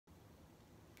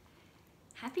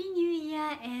Happy New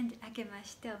Year and 明けま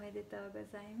しておめでとうご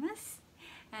ざいます。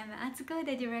I'm Atsuko,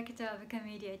 the director of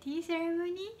Camellia Tea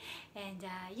Ceremony, and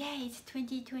yeah, it's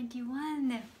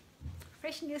 2021,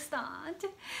 fresh new start,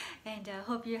 and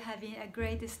hope you're having a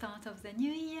great start of the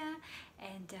new year,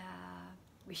 and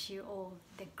wish you all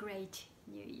the great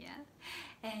new year.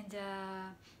 And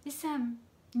this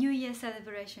New Year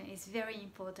celebration is very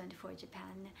important for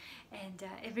Japan, and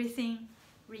everything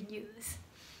renews.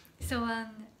 So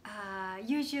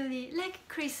usually, like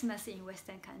Christmas in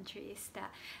Western countries,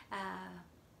 that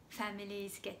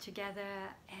families get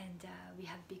together and we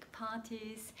have big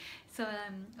parties. So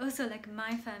also, like,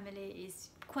 my family is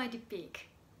quite big,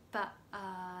 but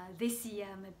this year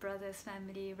my brother's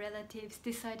family relatives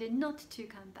decided not to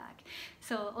come back,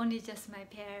 so only just my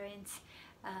parents,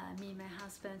 me, my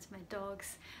husband, my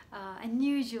dogs, and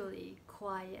usually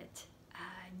quiet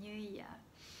New Year.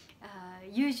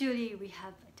 Usually we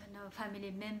have, I don't know,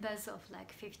 family members of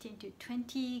like 15 to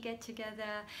 20 get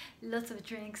together, lots of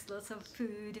drinks, lots of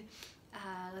food,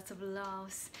 lots of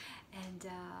laughs, and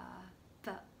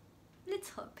but let's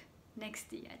hope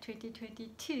next year,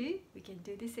 2022, we can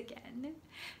do this again.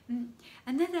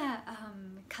 Another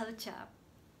culture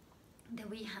that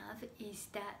we have is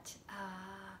that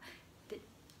the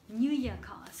New Year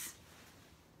cards,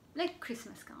 like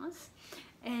Christmas cards,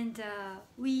 and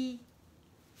we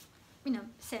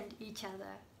send each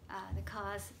other the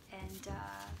cards, and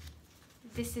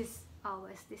this is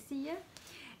ours this year,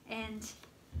 and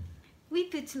we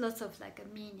put lots of like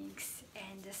meanings,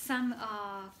 and some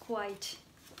are quite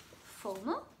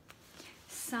formal,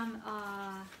 some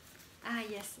are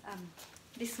yes,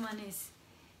 this one is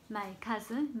my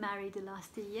cousin married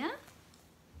last year,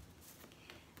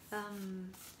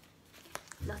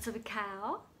 lots of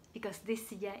cow, because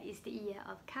this year is the year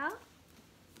of cow.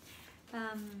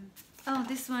 Oh,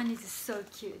 this one is so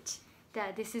cute.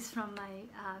 That this is from my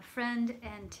friend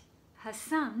and her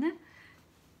son.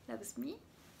 That was me.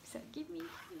 So give me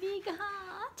a big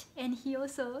heart. And he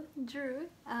also drew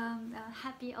a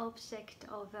happy object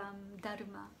of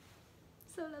Dharma.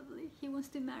 So lovely. He wants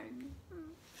to marry me.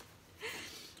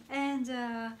 And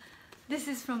this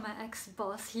is from my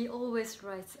ex-boss. He always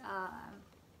writes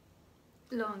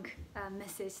long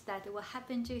message that what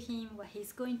happened to him, what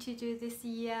he's going to do this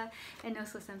year, and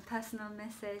also some personal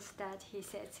message that he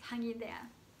says, hang in there.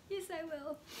 Yes, I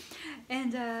will.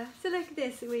 And so like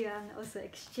this, we also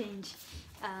exchange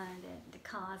the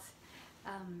cards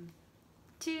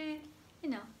to,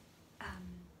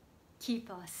 keep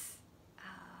us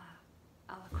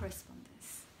our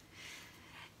correspondence.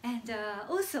 And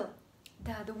also,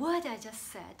 the word I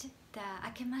just said, the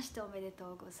明けましておめで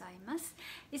とうございます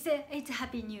it's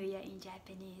Happy New Year in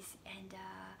Japanese, and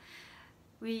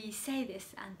we say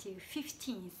this until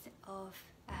 15th of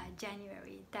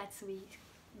January. That's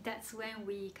when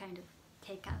we kind of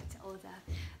take out all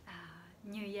the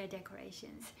New Year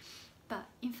decorations. But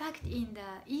in fact, in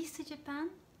the East Japan,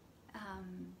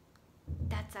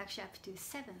 that's actually up to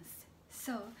 7th.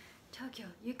 So Tokyo,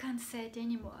 you can't say it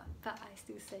anymore, but I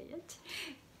still say it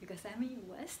because I'm in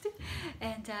West,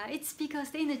 and it's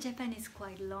because in Japan is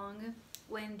quite long.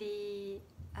 When the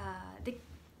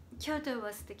Kyoto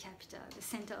was the capital, the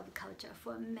center of culture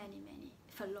for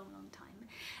for a long time,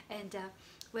 and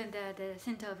when the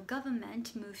center of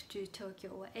government moved to Tokyo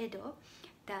or Edo,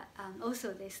 that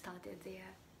also they started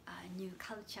their new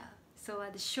culture. So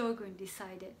the shogun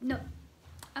decided, no,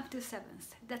 up to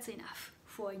 7th, that's enough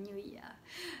for a new year,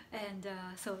 and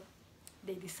so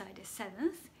they decided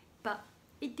 7th, but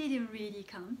it didn't really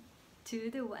come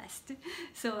to the West,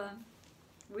 so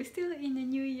we're still in the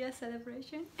New Year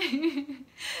celebration.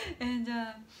 And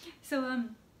so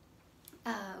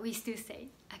we still say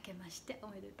明けましてお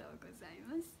めでとうござい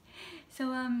ます。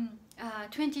So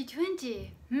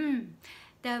 2020,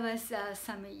 that was a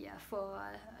summer year for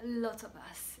lots of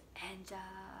us, and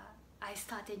I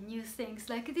started new things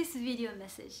like this video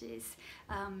messages,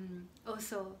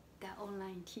 also the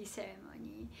online tea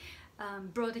ceremony,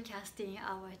 broadcasting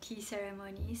our tea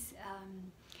ceremonies.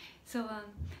 So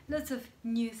lots of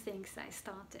new things I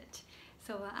started.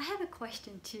 So I have a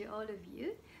question to all of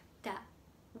you, that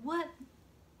what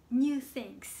new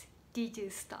things did you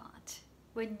start?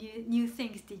 What new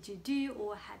things did you do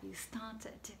or have you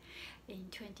started in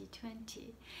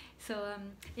 2020? So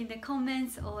in the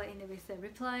comments or with the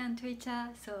reply on Twitter,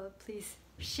 so please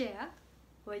share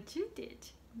what you did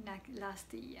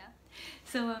last year.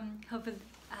 So hope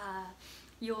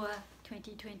your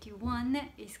 2021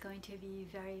 is going to be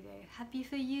very happy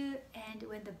for you, and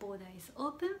when the border is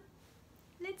open,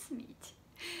 let's meet.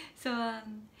 So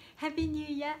Happy New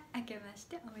Year! 明けまし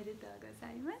ておめでとうご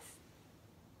ざいます。